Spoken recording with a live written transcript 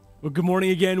Well, good morning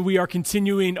again. We are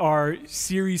continuing our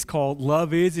series called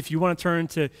Love Is. If you want to turn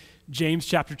to James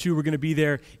chapter 2, we're going to be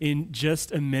there in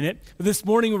just a minute. But this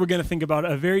morning, we're going to think about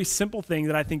a very simple thing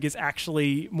that I think is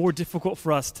actually more difficult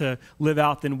for us to live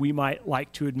out than we might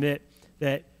like to admit,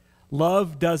 that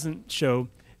love doesn't show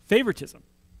favoritism.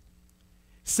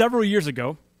 Several years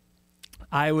ago,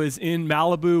 I was in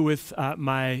Malibu with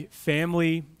my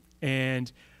family,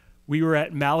 and we were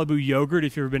at Malibu Yogurt.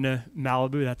 If you've ever been to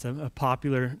Malibu, that's a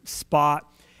popular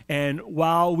spot. And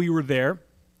while we were there,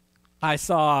 I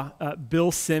saw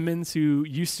Bill Simmons, who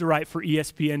used to write for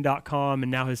ESPN.com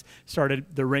and now has started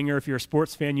The Ringer. If you're a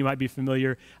sports fan, you might be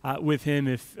familiar with him.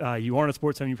 If you aren't a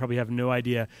sports fan, you probably have no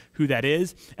idea who that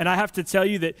is. And I have to tell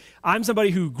you that I'm somebody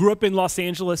who grew up in Los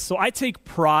Angeles, so I take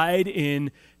pride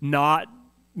in not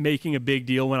making a big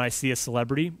deal when I see a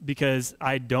celebrity because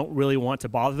I don't really want to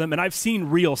bother them. And I've seen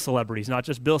real celebrities, not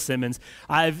just Bill Simmons.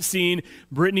 I've seen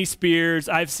Britney Spears.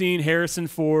 I've seen Harrison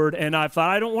Ford. And I thought,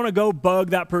 I don't want to go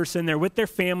bug that person. They're with their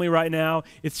family right now.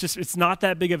 It's not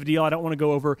that big of a deal. I don't want to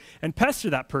go over and pester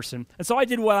that person. And so I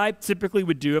did what I typically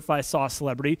would do if I saw a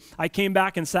celebrity. I came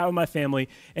back and sat with my family,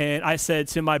 and I said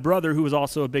to my brother, who was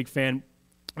also a big fan,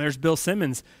 "There's Bill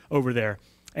Simmons over there."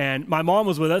 And my mom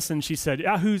was with us, and she said,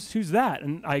 "Yeah, who's that?"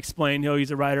 And I explained,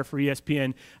 he's a writer for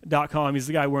ESPN.com. He's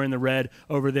the guy wearing the red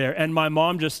over there. And my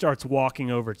mom just starts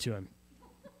walking over to him.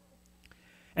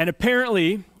 And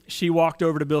apparently, she walked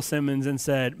over to Bill Simmons and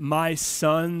said, "My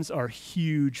sons are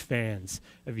huge fans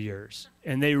of yours,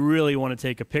 and they really want to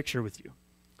take a picture with you."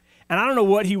 And I don't know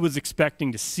what he was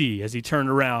expecting to see as he turned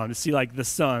around to see, like, the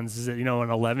sons. Is it, an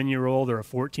 11-year-old or a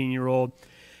 14-year-old?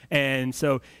 And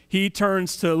so he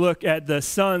turns to look at the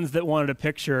sons that wanted a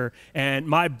picture, and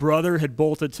my brother had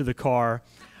bolted to the car.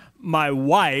 My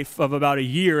wife of about a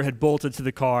year had bolted to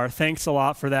the car. Thanks a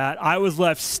lot for that. I was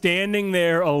left standing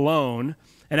there alone.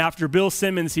 And after Bill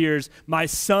Simmons hears, "My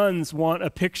sons want a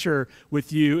picture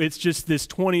with you," it's just this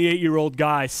 28-year-old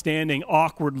guy standing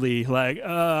awkwardly like,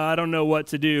 I don't know what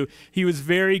to do. He was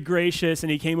very gracious,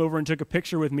 and he came over and took a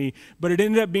picture with me, but it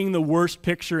ended up being the worst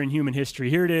picture in human history.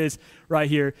 Here it is right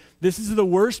here. This is the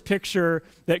worst picture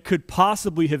that could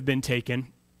possibly have been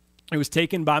taken. It was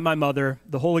taken by my mother.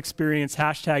 The whole experience,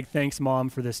 #thanks mom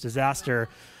for this disaster,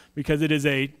 because it is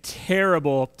a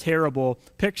terrible, terrible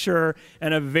picture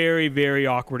and a very, very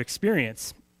awkward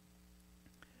experience.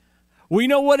 We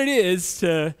know what it is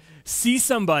to see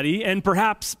somebody, and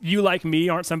perhaps you, like me,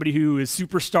 aren't somebody who is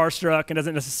super starstruck and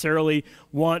doesn't necessarily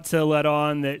want to let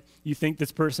on that you think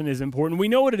this person is important. We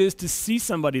know what it is to see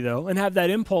somebody, though, and have that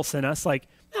impulse in us, like,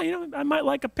 I might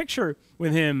like a picture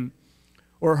with him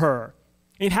or her.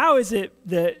 And how is it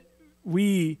that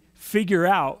we figure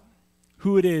out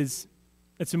who it is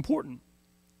that's important?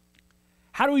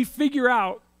 How do we figure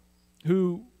out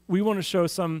who we want to show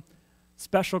some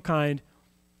special kind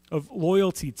of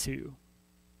loyalty to?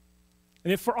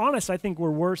 And if we're honest, I think we're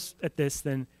worse at this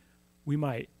than we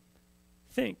might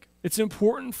think. It's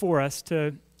important for us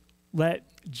to let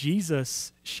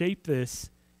Jesus shape this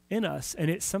in us,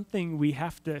 and it's something we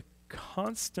have to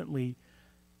constantly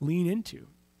lean into.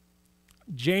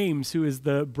 James, who is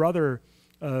the brother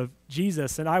of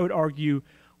Jesus, and I would argue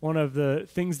one of the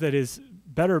things that is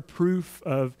better proof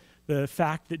of the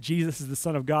fact that Jesus is the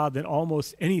Son of God than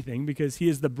almost anything, because he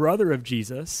is the brother of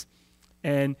Jesus.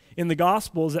 And in the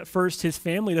Gospels, at first, his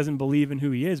family doesn't believe in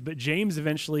who he is, but James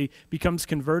eventually becomes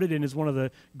converted and is one of the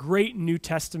great New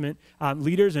Testament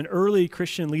leaders and early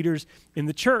Christian leaders in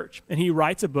the church. And he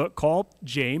writes a book called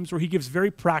James, where he gives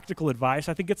very practical advice.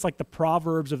 I think it's like the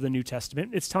Proverbs of the New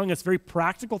Testament. It's telling us very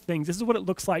practical things. This is what it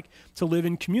looks like to live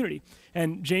in community.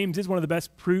 And James is one of the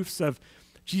best proofs of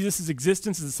Jesus'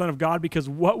 existence as the Son of God, because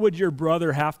what would your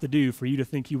brother have to do for you to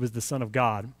think he was the Son of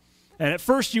God? And at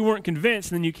first you weren't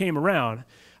convinced, and then you came around.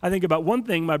 I think about one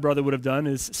thing my brother would have done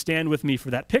is stand with me for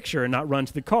that picture and not run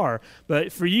to the car.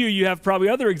 But for you, you have probably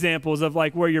other examples of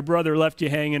like where your brother left you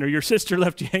hanging or your sister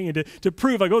left you hanging to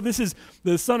prove like, this is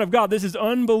the Son of God. This is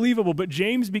unbelievable. But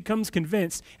James becomes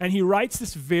convinced, and he writes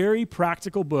this very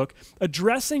practical book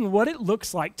addressing what it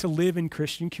looks like to live in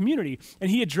Christian community.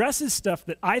 And he addresses stuff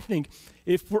that I think,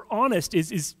 if we're honest,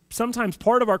 is sometimes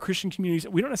part of our Christian communities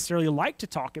that we don't necessarily like to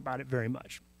talk about it very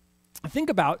much.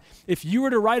 Think about if you were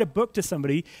to write a book to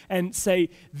somebody and say,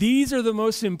 these are the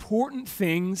most important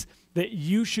things that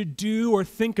you should do or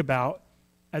think about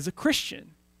as a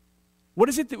Christian. What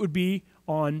is it that would be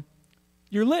on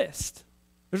your list?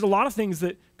 There's a lot of things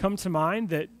that come to mind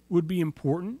that would be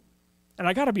important. And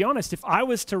I got to be honest, if I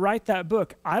was to write that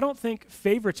book, I don't think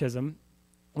favoritism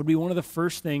would be one of the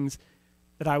first things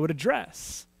that I would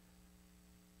address.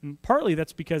 And partly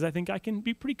that's because I think I can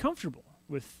be pretty comfortable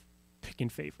with picking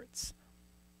favorites.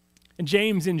 And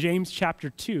James, in James chapter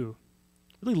 2,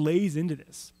 really lays into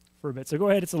this for a bit. So go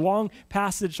ahead. It's a long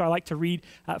passage, so I like to read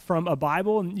from a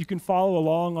Bible, and you can follow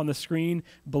along on the screen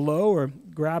below or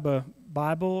grab a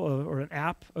Bible or an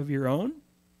app of your own.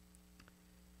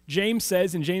 James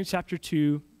says in James chapter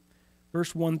 2,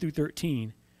 verse 1 through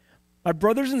 13, "My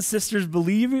brothers and sisters,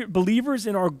 believers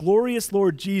in our glorious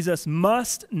Lord Jesus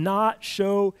must not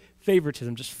show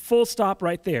favoritism." Just full stop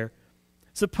right there.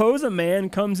 "Suppose a man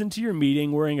comes into your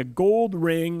meeting wearing a gold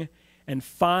ring and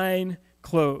fine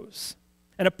clothes,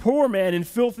 and a poor man in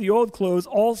filthy old clothes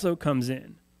also comes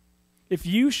in. If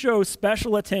you show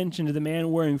special attention to the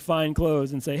man wearing fine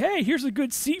clothes and say, 'Hey, here's a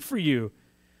good seat for you,'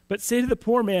 but say to the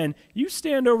poor man, 'You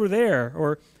stand over there,'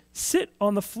 or 'Sit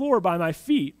on the floor by my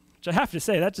feet,' which I have to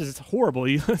say, that's just horrible.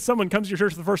 Someone comes to your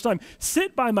church for the first time,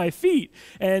 'Sit by my feet.'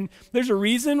 And there's a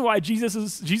reason why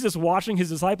Jesus washing his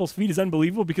disciples' feet is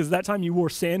unbelievable, because that time you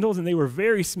wore sandals and they were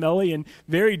very smelly and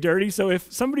very dirty. So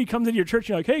if somebody comes into your church and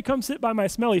you're like, 'Hey, come sit by my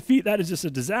smelly feet,' that is just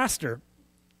a disaster.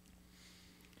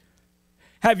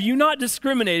 Have you not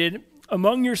discriminated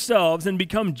among yourselves and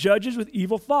become judges with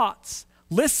evil thoughts?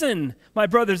 Listen, my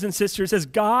brothers and sisters, has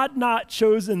God not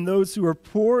chosen those who are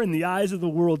poor in the eyes of the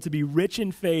world to be rich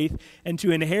in faith and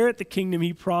to inherit the kingdom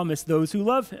he promised those who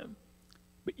love him?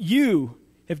 But you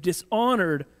have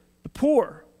dishonored the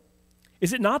poor.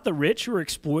 Is it not the rich who are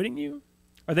exploiting you?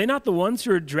 Are they not the ones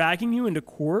who are dragging you into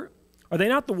court? Are they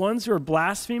not the ones who are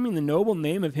blaspheming the noble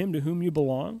name of him to whom you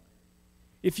belong?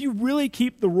 If you really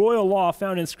keep the royal law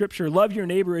found in Scripture, love your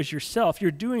neighbor as yourself,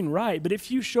 you're doing right. But if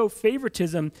you show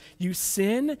favoritism, you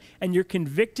sin, and you're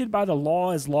convicted by the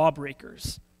law as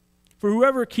lawbreakers. For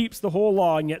whoever keeps the whole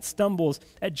law and yet stumbles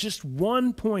at just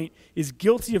one point is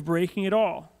guilty of breaking it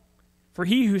all. For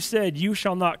he who said, 'You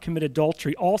shall not commit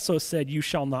adultery,' also said, 'You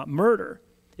shall not murder.'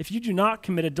 If you do not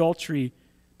commit adultery,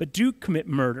 but do commit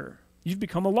murder, you've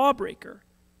become a lawbreaker.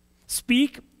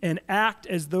 Speak and act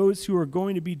as those who are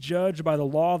going to be judged by the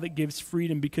law that gives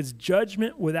freedom, because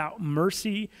judgment without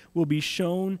mercy will be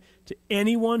shown to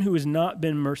anyone who has not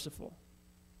been merciful.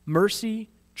 Mercy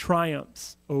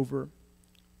triumphs over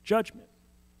judgment."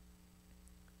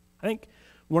 I think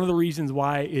one of the reasons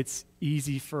why it's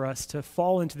easy for us to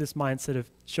fall into this mindset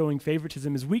of showing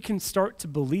favoritism is we can start to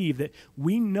believe that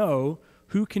we know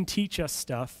who can teach us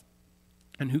stuff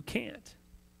and who can't.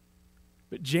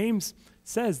 But James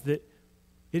says that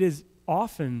it is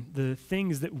often the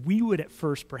things that we would at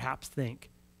first perhaps think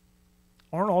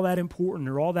aren't all that important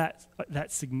or all that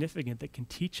significant that can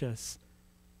teach us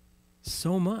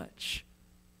so much.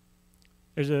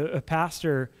 There's a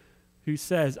pastor who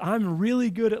says, "I'm really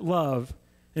good at love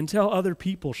until other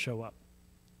people show up."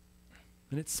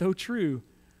 And it's so true.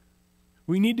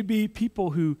 We need to be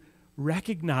people who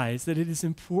recognize that it is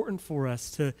important for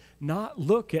us to not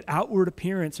look at outward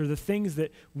appearance or the things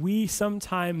that we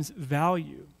sometimes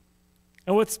value.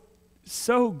 And what's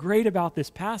so great about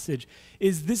this passage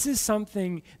is this is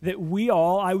something that we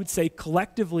all, I would say,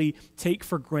 collectively take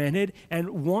for granted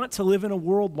and want to live in a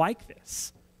world like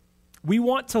this. We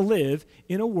want to live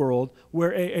in a world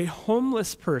where a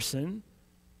homeless person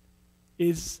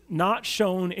is not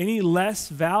shown any less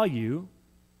value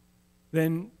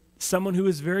than someone who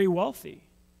is very wealthy.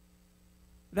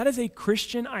 That is a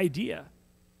Christian idea.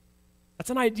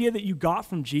 That's an idea that you got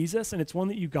from Jesus, and it's one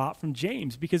that you got from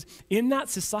James, because in that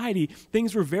society,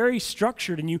 things were very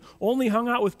structured, and you only hung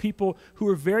out with people who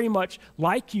were very much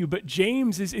like you. But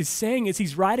James is saying, as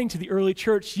he's writing to the early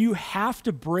church, you have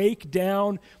to break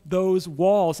down those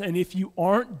walls, and if you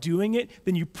aren't doing it,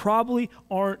 then you probably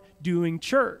aren't doing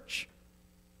church.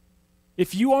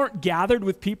 If you aren't gathered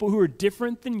with people who are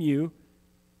different than you,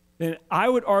 then I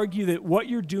would argue that what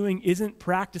you're doing isn't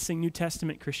practicing New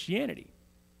Testament Christianity.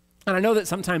 And I know that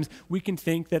sometimes we can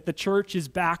think that the church is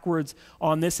backwards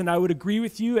on this, and I would agree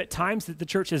with you at times that the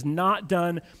church has not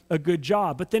done a good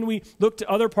job. But then we look to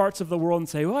other parts of the world and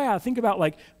say, well, yeah, think about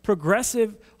like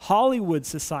progressive Hollywood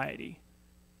society.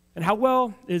 And how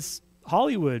well is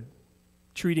Hollywood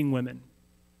treating women?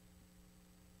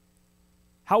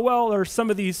 How well are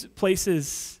some of these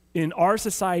places in our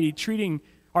society treating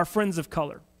our friends of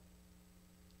color?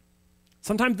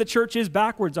 Sometimes the church is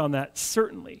backwards on that,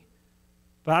 certainly.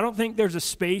 But I don't think there's a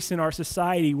space in our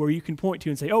society where you can point to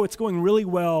and say, oh, it's going really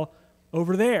well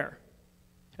over there.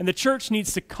 And the church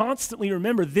needs to constantly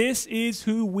remember this is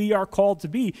who we are called to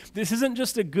be. This isn't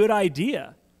just a good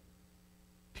idea.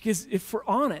 Because if we're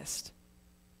honest,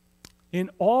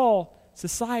 in all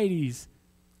societies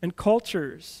and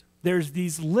cultures, there's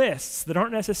these lists that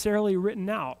aren't necessarily written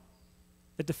out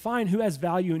that define who has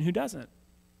value and who doesn't.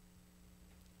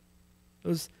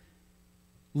 Those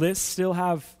lists still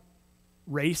have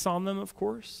race on them, of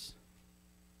course.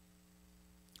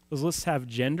 Those lists have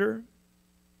gender.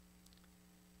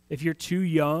 If you're too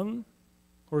young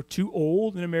or too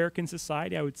old in American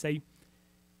society, I would say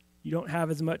you don't have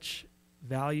as much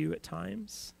value at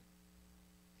times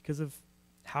because of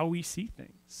how we see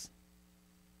things.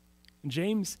 And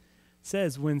James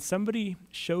says when somebody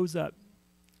shows up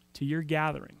to your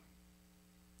gathering,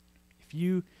 if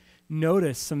you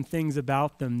notice some things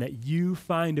about them that you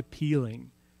find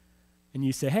appealing, and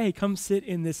you say, hey, come sit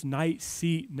in this nice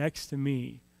seat next to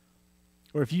me,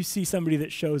 or if you see somebody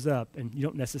that shows up and you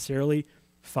don't necessarily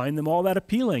find them all that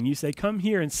appealing, you say, come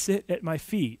here and sit at my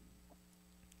feet,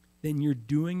 then you're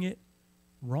doing it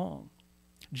wrong.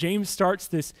 James starts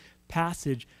this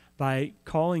passage by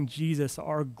calling Jesus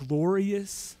our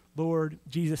glorious Lord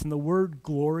Jesus. And the word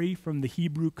glory from the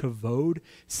Hebrew kavod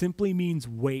simply means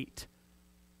weight.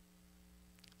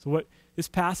 So what this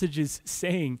passage is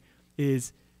saying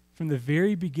is, from the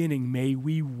very beginning, may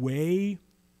we weigh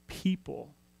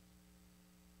people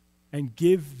and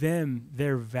give them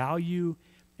their value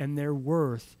and their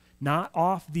worth, not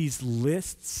off these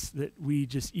lists that we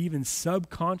just even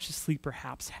subconsciously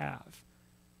perhaps have,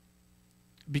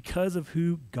 because of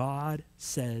who God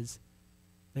says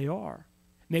they are.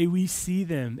 May we see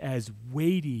them as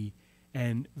weighty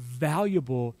and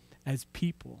valuable as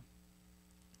people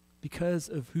because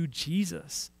of who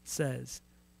Jesus says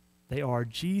they are.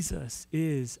 Jesus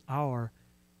is our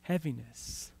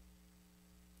heaviness.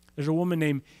 There's a woman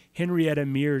named Henrietta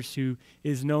Mears who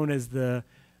is known as the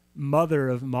mother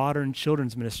of modern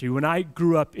children's ministry. When I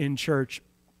grew up in church,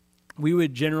 we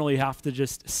would generally have to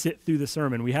just sit through the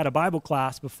sermon. We had a Bible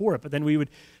class before it, but then we would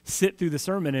sit through the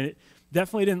sermon, and it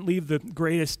definitely didn't leave the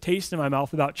greatest taste in my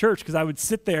mouth about church, because I would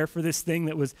sit there for this thing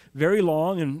that was very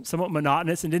long and somewhat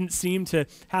monotonous and didn't seem to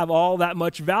have all that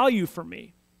much value for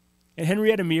me. And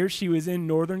Henrietta Mears, she was in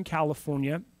Northern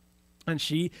California, and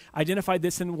she identified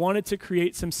this and wanted to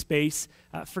create some space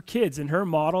for kids. And her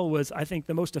model was, I think,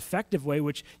 the most effective way,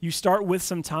 which you start with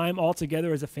some time all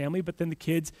together as a family, but then the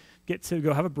kids get to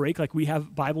go have a break. Like we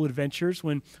have Bible adventures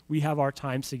when we have our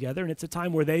times together, and it's a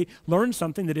time where they learn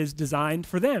something that is designed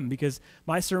for them, because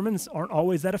my sermons aren't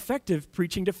always that effective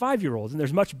preaching to 5-year-olds, and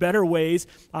there's much better ways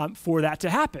for that to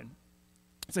happen.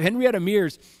 So Henrietta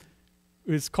Mears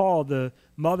is called the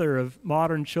mother of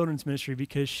modern children's ministry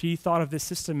because she thought of this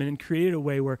system and created a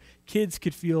way where kids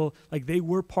could feel like they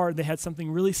were part, they had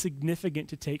something really significant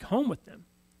to take home with them.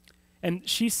 And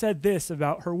she said this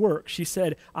about her work. She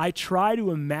said, I try to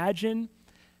imagine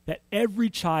that every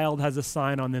child has a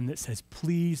sign on them that says,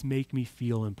 please make me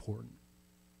feel important.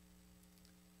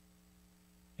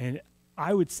 And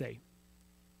I would say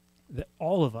that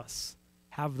all of us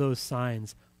have those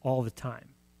signs all the time.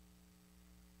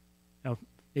 Now,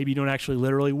 maybe you don't actually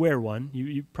literally wear one.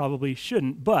 You probably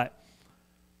shouldn't, but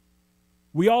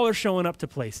we all are showing up to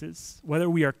places, whether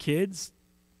we are kids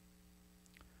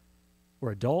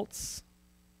or adults,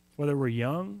 whether we're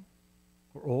young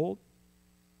or old,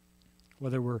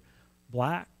 whether we're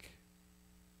black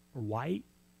or white,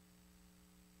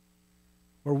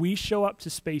 where we show up to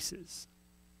spaces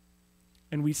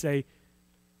and we say,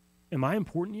 am I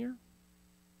important here?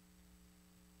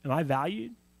 Am I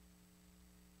valued?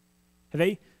 Have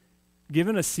they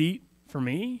given a seat for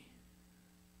me?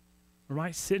 Or am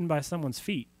I sitting by someone's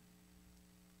feet?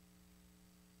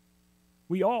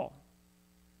 We all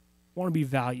want to be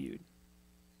valued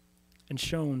and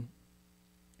shown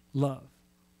love.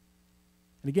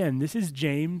 And again, this is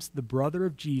James, the brother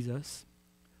of Jesus,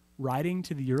 writing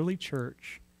to the early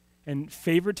church. And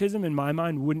favoritism, in my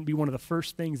mind, wouldn't be one of the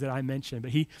first things that I mentioned,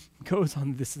 but he goes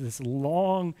on this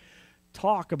long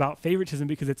talk about favoritism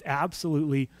because it's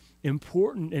absolutely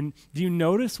important. And do you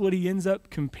notice what he ends up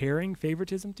comparing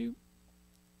favoritism to?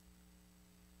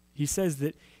 He says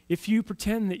that if you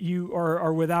pretend that you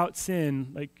are without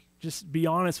sin, like just be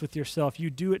honest with yourself, you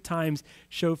do at times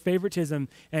show favoritism.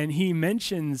 And he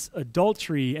mentions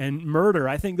adultery and murder.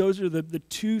 I think those are the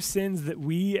two sins that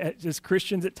we as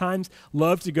Christians at times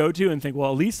love to go to and think,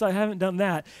 well, at least I haven't done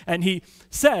that. And he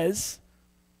says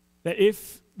that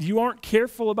if you aren't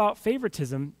careful about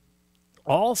favoritism,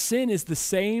 all sin is the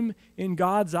same in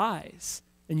God's eyes.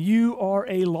 And you are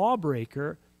a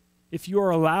lawbreaker if you are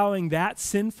allowing that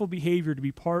sinful behavior to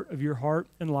be part of your heart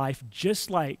and life,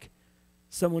 just like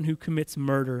someone who commits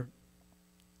murder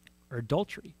or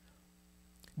adultery.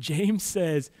 James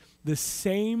says the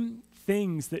same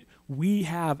things that we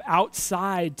have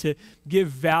outside to give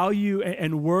value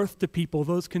and worth to people,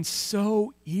 those can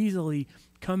so easily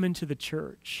come into the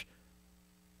church.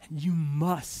 And you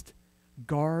must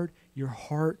guard your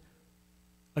heart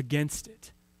against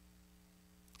it.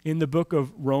 In the book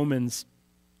of Romans,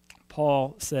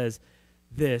 Paul says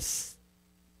this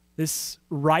This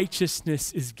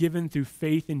righteousness is given through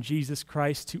faith in Jesus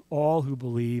Christ to all who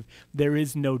believe. There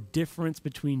is no difference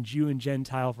between Jew and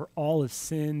Gentile, for all have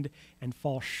sinned and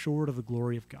fall short of the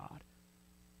glory of God.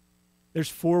 There's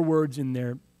 4 words in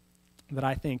there that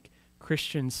I think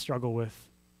Christians struggle with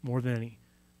more than any.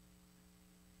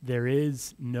 There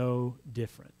is no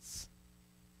difference.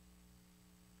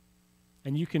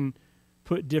 And you can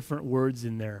put different words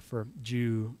in there for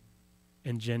Jew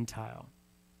and Gentile.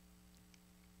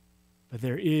 But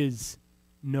there is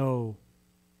no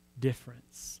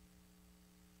difference.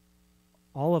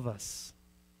 All of us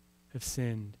have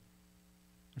sinned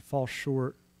and fall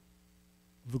short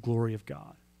of the glory of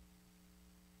God.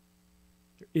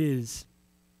 There is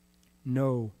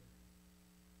no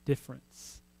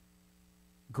difference.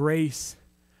 Grace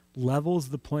levels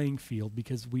the playing field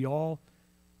because we all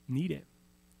need it.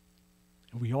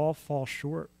 And we all fall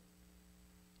short.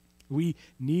 We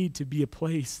need to be a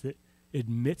place that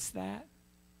admits that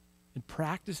and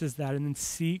practices that and then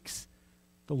seeks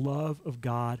the love of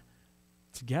God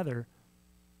together.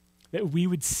 That we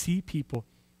would see people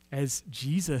as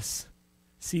Jesus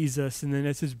sees us, and then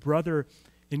as his brother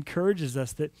encourages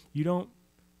us, that you don't,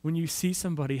 when you see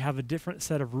somebody, have a different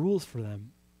set of rules for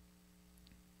them.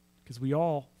 Because we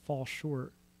all fall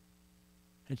short.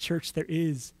 And church, there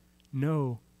is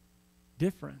no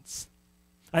difference.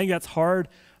 I think that's hard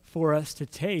for us to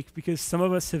take because some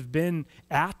of us have been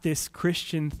at this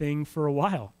Christian thing for a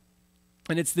while.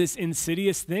 And it's this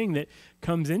insidious thing that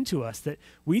comes into us that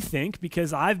we think,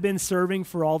 because I've been serving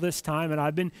for all this time and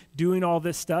I've been doing all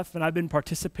this stuff and I've been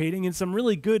participating in some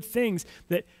really good things,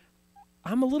 that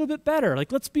I'm a little bit better.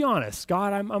 Like, let's be honest,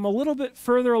 God, I'm a little bit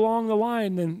further along the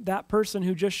line than that person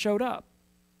who just showed up.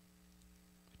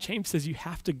 James says you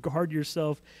have to guard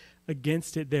yourself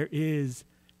against it. There is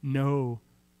no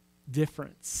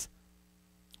difference.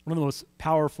 One of the most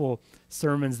powerful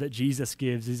sermons that Jesus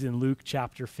gives is in Luke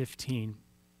chapter 15.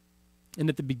 And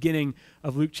at the beginning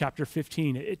of Luke chapter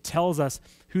 15, it tells us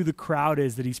who the crowd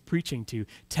is that he's preaching to.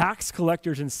 Tax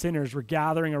collectors and sinners were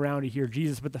gathering around to hear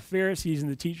Jesus, but the Pharisees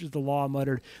and the teachers of the law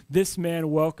muttered, "This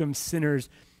man welcomes sinners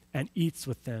and eats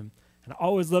with them." And I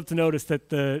always love to notice that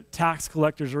the tax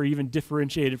collectors are even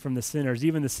differentiated from the sinners.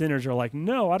 Even the sinners are like,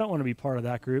 no, I don't want to be part of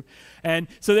that group. And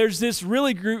so there's this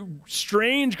really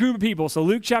strange group of people. So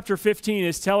Luke chapter 15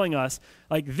 is telling us,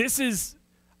 like, this is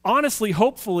honestly,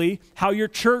 hopefully, how your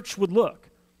church would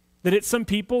look. That it's some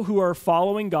people who are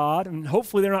following God, and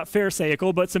hopefully they're not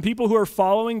pharisaical, but some people who are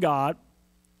following God,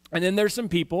 and then there's some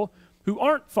people who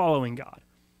aren't following God.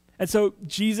 And so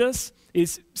Jesus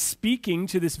is speaking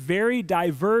to this very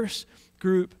diverse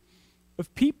group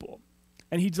of people.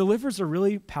 And he delivers a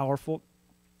really powerful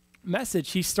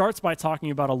message. He starts by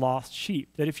talking about a lost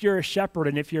sheep. That if you're a shepherd,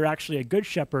 and if you're actually a good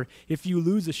shepherd, if you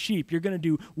lose a sheep, you're going to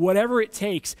do whatever it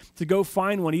takes to go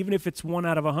find one, even if it's 1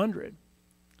 out of 100.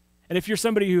 And if you're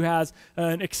somebody who has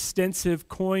an extensive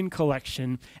coin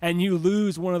collection and you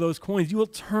lose one of those coins, you will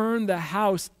turn the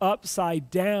house upside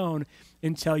down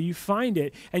until you find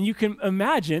it. And you can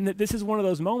imagine that this is one of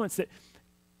those moments that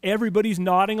everybody's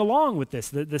nodding along with this.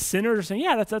 The sinners are saying,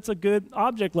 yeah, that's a good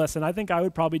object lesson. I think I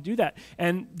would probably do that.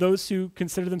 And those who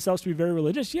consider themselves to be very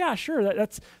religious, yeah, sure,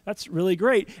 that's really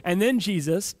great. And then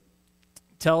Jesus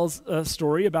tells a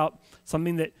story about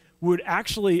something that would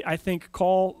actually, I think,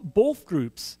 call both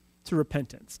groups to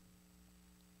repentance.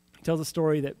 He tells a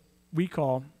story that we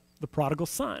call the prodigal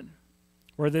son,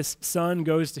 where this son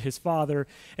goes to his father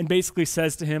and basically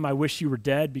says to him, I wish you were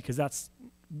dead, because that's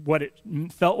what it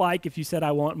felt like if you said,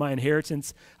 I want my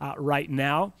inheritance right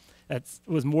now. That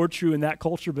was more true in that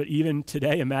culture, but even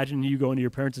today, imagine you going to your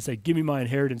parents and say, give me my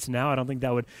inheritance now. I don't think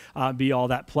that would be all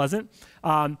that pleasant.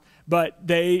 But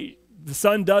the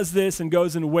son does this and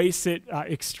goes and wastes it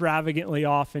extravagantly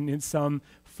often in some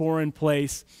foreign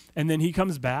place, and then he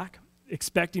comes back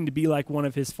expecting to be like one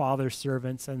of his father's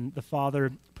servants, and the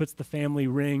father puts the family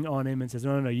ring on him and says,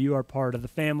 no, you are part of the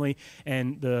family.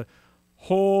 And the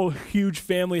whole huge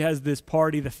family has this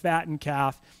party. The fattened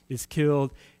calf is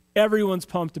killed. Everyone's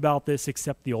pumped about this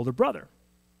except the older brother.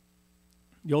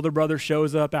 The older brother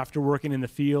shows up after working in the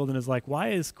field and is like, why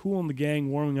is Kool and the gang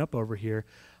warming up over here?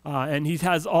 And he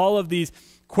has all of these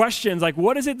questions like,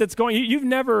 what is it that's going, you've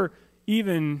never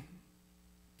even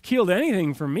killed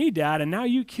anything for me, Dad, and now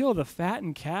you kill the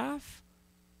fattened calf?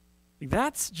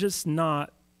 That's just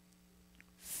not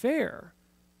fair.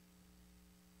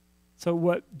 So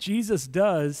what Jesus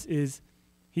does is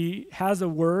he has a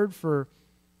word for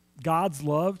God's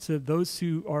love to those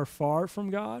who are far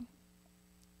from God,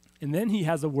 and then he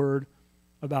has a word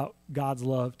about God's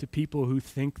love to people who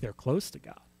think they're close to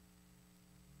God.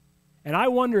 And I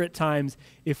wonder at times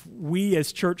if we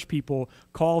as church people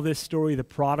call this story the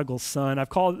prodigal son.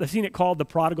 I've seen it called the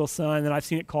prodigal son, and I've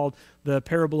seen it called the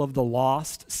parable of the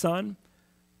lost son.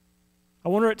 I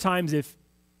wonder at times if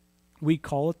we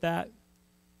call it that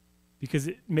because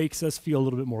it makes us feel a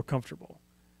little bit more comfortable.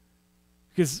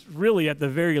 Because really, at the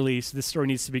very least, this story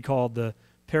needs to be called the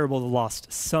parable of the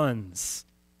lost sons.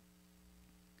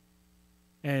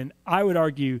 And I would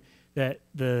argue that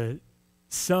the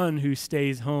son who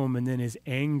stays home and then is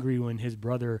angry when his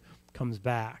brother comes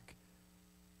back,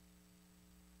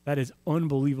 that is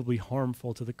unbelievably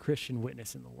harmful to the Christian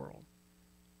witness in the world.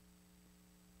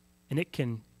 And it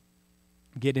can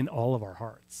get in all of our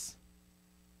hearts.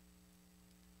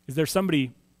 Is there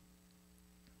somebody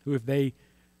who, if they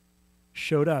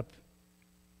showed up,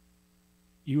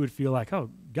 you would feel like, oh,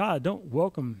 God, don't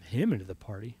welcome him into the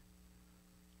party.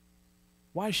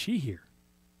 Why is she here?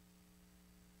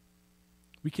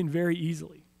 We can very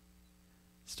easily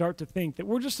start to think that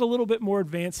we're just a little bit more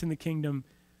advanced in the kingdom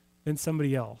than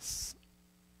somebody else.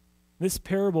 This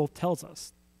parable tells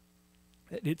us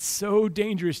that it's so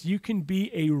dangerous. You can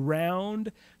be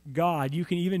around God. You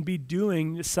can even be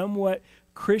doing somewhat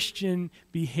Christian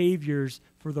behaviors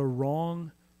for the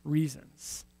wrong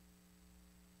reasons.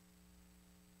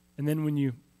 And then when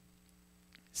you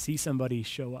see somebody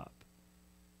show up,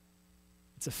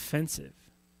 it's offensive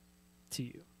to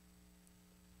you.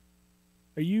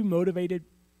 Are you motivated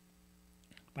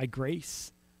by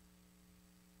grace?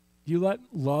 Do you let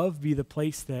love be the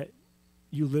place that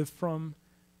you live from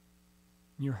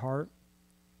in your heart?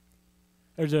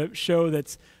 There's a show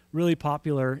that's really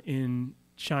popular in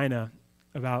China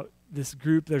about this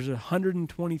group. There's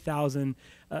 120,000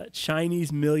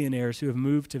 Chinese millionaires who have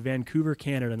moved to Vancouver,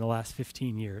 Canada in the last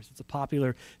 15 years. It's a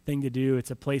popular thing to do.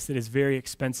 It's a place that is very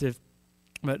expensive,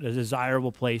 but a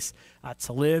desirable place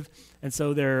to live. And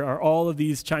so there are all of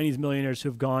these Chinese millionaires who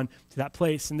have gone to that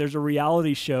place. And there's a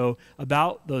reality show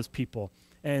about those people.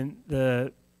 And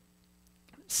the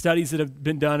studies that have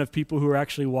been done of people who are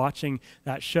actually watching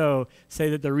that show say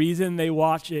that the reason they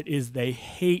watch it is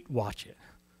they watch it.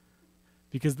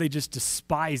 Because they just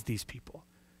despise these people.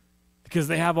 Because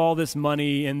they have all this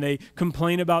money and they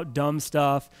complain about dumb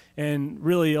stuff. And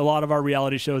really, a lot of our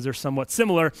reality shows are somewhat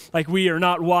similar. Like, we are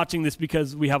not watching this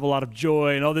because we have a lot of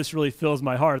joy and, oh, this really fills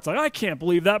my heart. It's like, I can't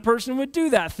believe that person would do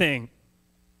that thing.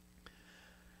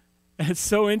 And it's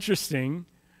so interesting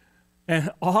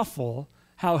and awful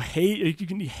how you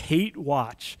can hate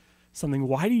watch something.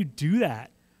 Why do you do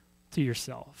that to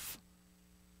yourself?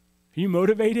 Are you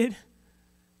motivated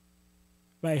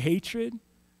by hatred?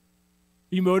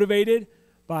 Are you motivated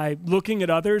by looking at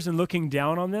others and looking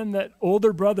down on them? That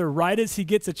older brother, right as he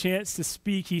gets a chance to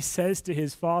speak, he says to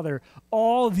his father,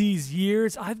 all these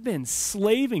years I've been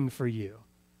slaving for you.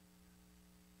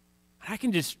 I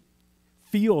can just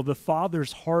feel the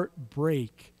father's heart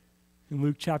break in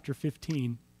Luke chapter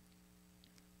 15.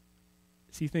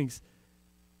 As he thinks,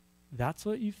 that's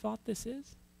what you thought this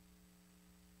is?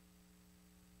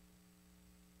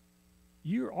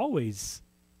 You're always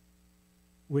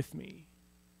with me.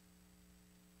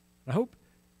 I hope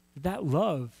that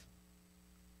love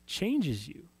changes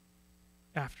you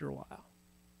after a while.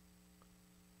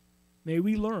 May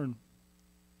we learn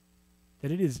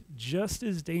that it is just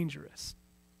as dangerous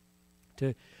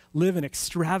to live an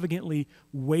extravagantly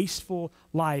wasteful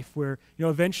life where,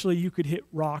 eventually you could hit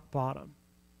rock bottom,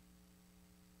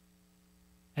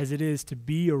 as it is to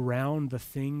be around the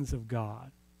things of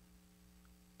God,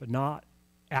 but not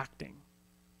acting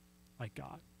like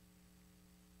God.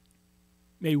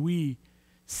 May we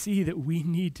see that we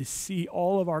need to see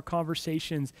all of our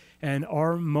conversations and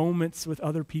our moments with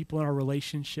other people and our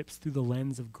relationships through the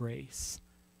lens of grace.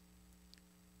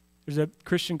 There's a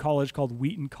Christian college called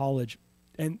Wheaton College,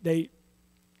 and they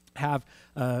have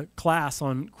a class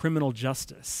on criminal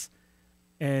justice.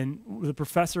 And the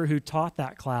professor who taught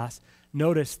that class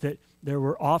noticed that there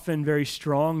were often very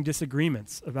strong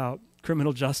disagreements about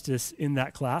criminal justice in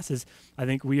that class, as I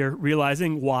think we are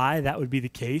realizing why that would be the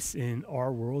case in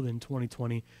our world in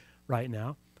 2020 right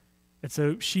now. And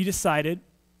so she decided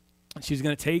she's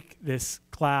going to take this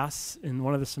class in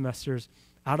one of the semesters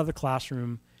out of the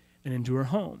classroom and into her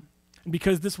home. And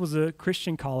because this was a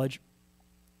Christian college,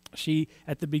 she,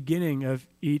 at the beginning of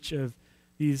each of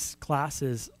these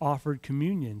classes, offered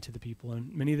communion to the people.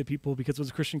 And many of the people, because it was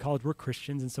a Christian college, were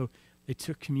Christians, and so they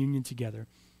took communion together.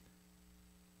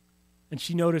 And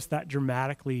she noticed that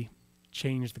dramatically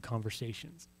changed the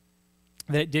conversations.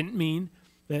 That it didn't mean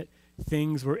that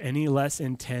things were any less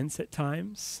intense at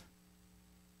times.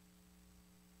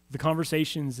 The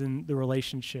conversations and the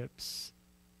relationships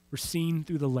were seen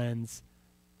through the lens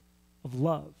of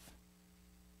love.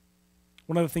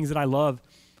 One of the things that I love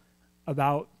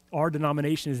about our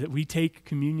denomination is that we take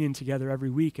communion together every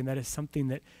week, and that is something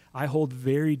that I hold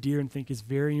very dear and think is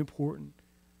very important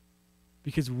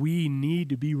because we need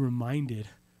to be reminded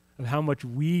of how much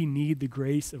we need the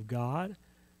grace of God,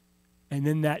 and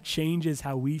then that changes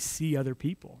how we see other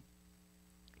people.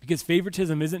 Because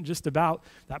favoritism isn't just about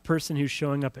that person who's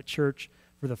showing up at church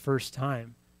for the first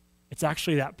time. It's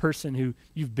actually that person who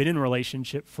you've been in a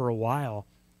relationship for a while,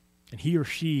 and he or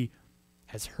she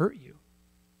has hurt you.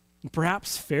 And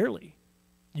perhaps fairly,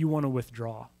 you want to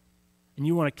withdraw, and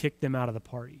you want to kick them out of the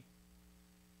party.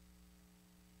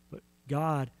 But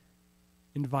God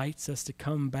invites us to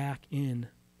come back in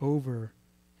over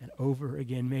and over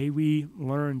again. May we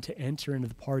learn to enter into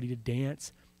the party, to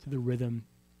dance to the rhythm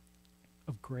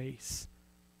of grace.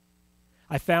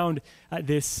 I found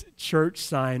this church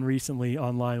sign recently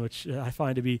online, which I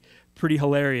find to be pretty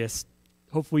hilarious.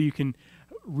 Hopefully you can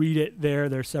read it there.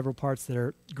 There are several parts that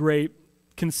are great.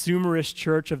 Consumerist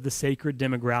Church of the Sacred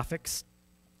Demographics.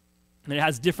 And it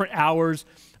has different hours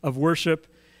of worship: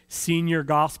 senior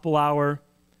gospel hour,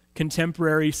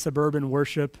 contemporary suburban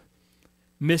worship,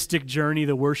 Mystic Journey,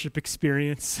 the worship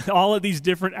experience, all of these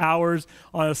different hours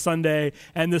on a Sunday.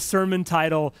 And the sermon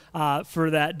title for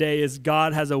that day is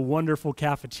God Has a Wonderful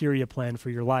Cafeteria Plan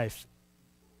for Your Life.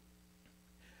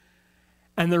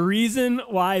 And the reason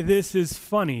why this is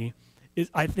funny is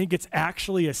I think it's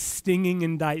actually a stinging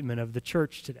indictment of the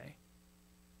church today.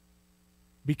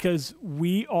 Because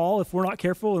we all, if we're not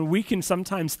careful, and we can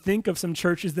sometimes think of some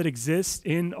churches that exist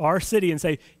in our city and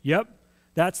say, yep,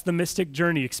 that's the Mystic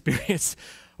Journey experience,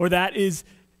 or that is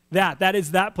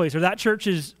that place, or that church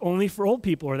is only for old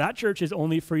people, or that church is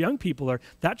only for young people, or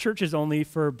that church is only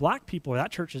for black people, or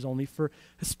that church is only for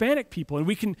Hispanic people. And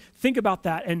we can think about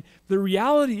that. And the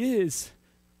reality is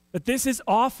that this is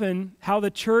often how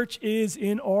the church is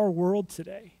in our world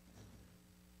today.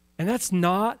 And that's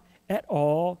not at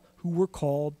all who we're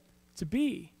called to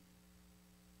be.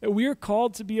 We are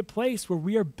called to be a place where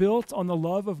we are built on the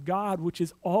love of God, which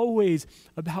is always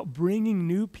about bringing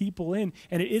new people in.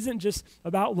 And it isn't just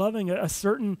about loving a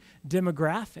certain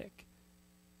demographic.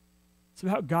 It's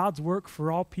about God's work for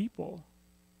all people.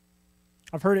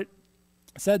 I've heard it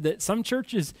said that some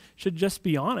churches should just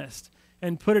be honest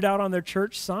and put it out on their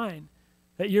church sign,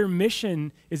 that your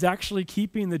mission is actually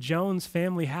keeping the Jones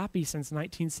family happy since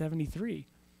 1973.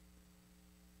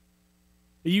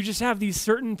 You just have these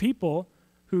certain people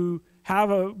who have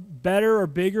a better or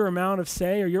bigger amount of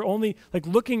say, or you're only like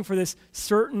looking for this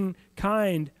certain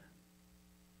kind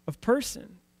of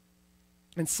person.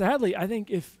 And sadly, I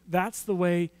think if that's the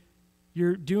way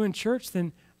you're doing church,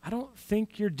 then I don't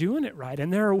think you're doing it right.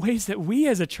 And there are ways that we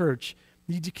as a church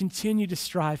need to continue to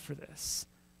strive for this.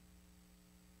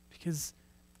 Because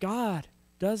God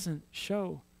doesn't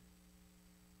show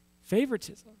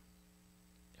favoritism.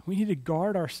 We need to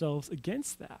guard ourselves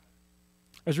against that.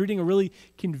 I was reading a really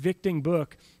convicting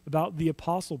book about the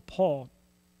Apostle Paul,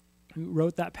 who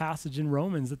wrote that passage in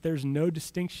Romans that there's no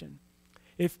distinction.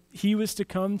 If he was to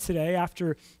come today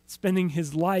after spending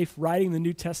his life writing the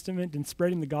New Testament and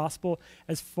spreading the gospel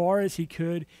as far as he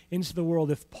could into the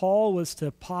world, if Paul was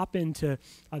to pop into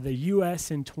the U.S.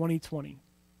 in 2020,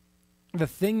 the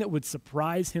thing that would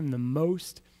surprise him the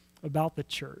most about the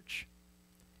church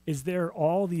is there are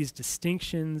all these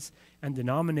distinctions and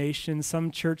denominations. Some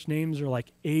church names are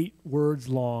like 8 words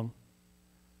long,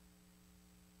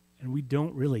 and we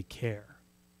don't really care.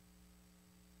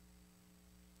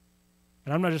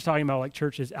 And I'm not just talking about like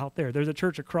churches out there. There's a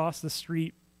church across the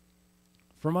street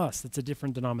from us that's a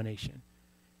different denomination.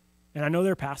 And I know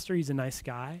their pastor, he's a nice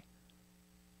guy,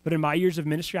 but in my years of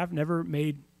ministry, I've never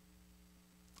made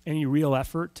any real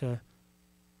effort to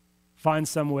find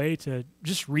some way to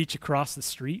just reach across the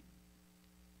street.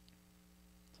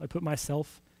 So I put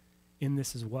myself in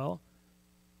this as well.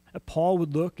 Paul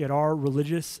would look at our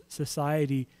religious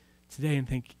society today and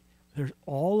think, there's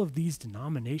all of these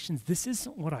denominations. This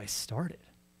isn't what I started.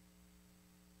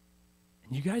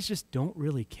 And you guys just don't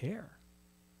really care.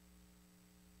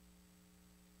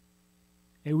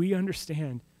 And we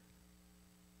understand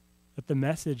that the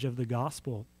message of the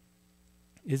gospel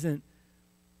isn't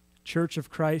Church of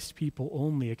Christ people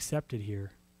only accepted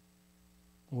here,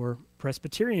 or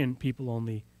Presbyterian people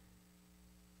only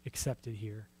accepted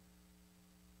here.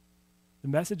 The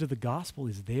message of the gospel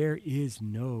is there is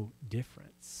no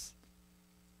difference.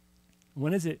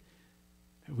 When is it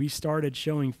we started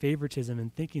showing favoritism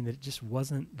and thinking that it just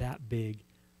wasn't that big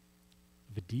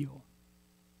of a deal?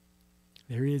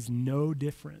 There is no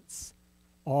difference.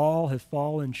 All have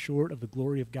fallen short of the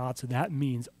glory of God, so that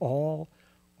means all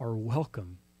are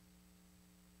welcome.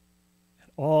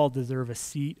 And all deserve a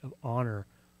seat of honor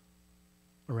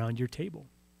around your table.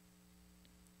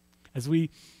 As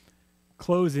we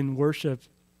close in worship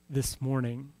this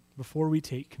morning, before we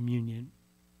take communion,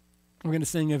 we're going to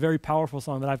sing a very powerful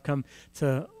song that I've come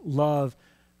to love,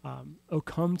 "O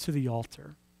Come to the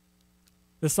Altar."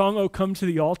 The song, "O Come to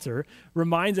the Altar,"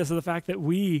 reminds us of the fact that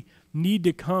we need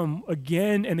to come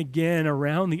again and again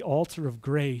around the altar of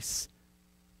grace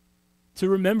to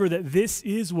remember that this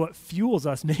is what fuels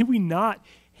us. May we not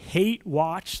hate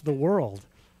watch the world,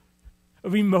 or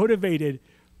be motivated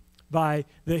by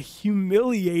the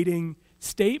humiliating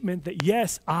statement that,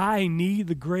 yes, I need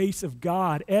the grace of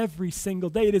God every single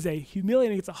day. It is a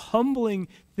humiliating, it's a humbling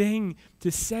thing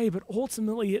to say, but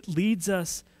ultimately it leads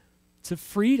us to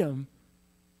freedom.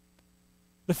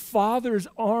 The Father's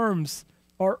arms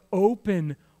are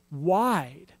open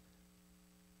wide.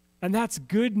 And that's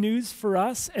good news for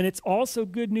us, and it's also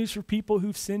good news for people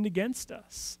who've sinned against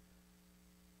us.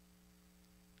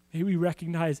 May we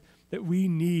recognize that we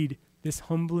need this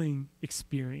humbling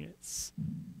experience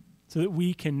so that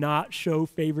we cannot show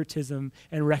favoritism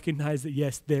and recognize that,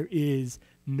 yes, there is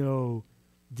no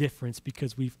difference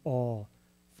because we've all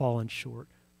fallen short.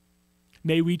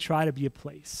 May we try to be a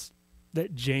place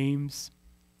that James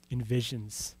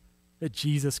envisions, that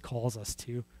Jesus calls us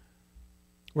to,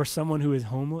 where someone who is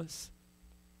homeless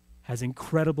has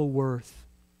incredible worth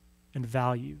and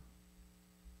value,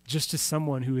 just as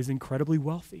someone who is incredibly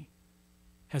wealthy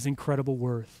has incredible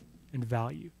worth and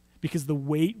value. Because the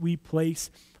weight we place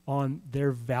on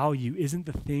their value isn't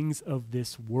the things of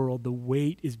this world. The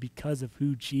weight is because of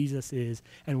who Jesus is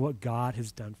and what God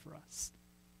has done for us.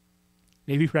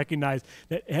 May we recognize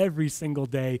that every single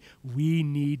day we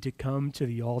need to come to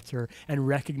the altar and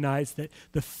recognize that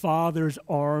the Father's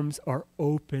arms are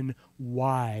open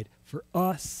wide for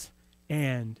us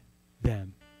and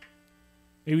them.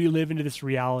 May we live into this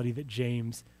reality that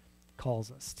James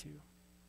calls us to.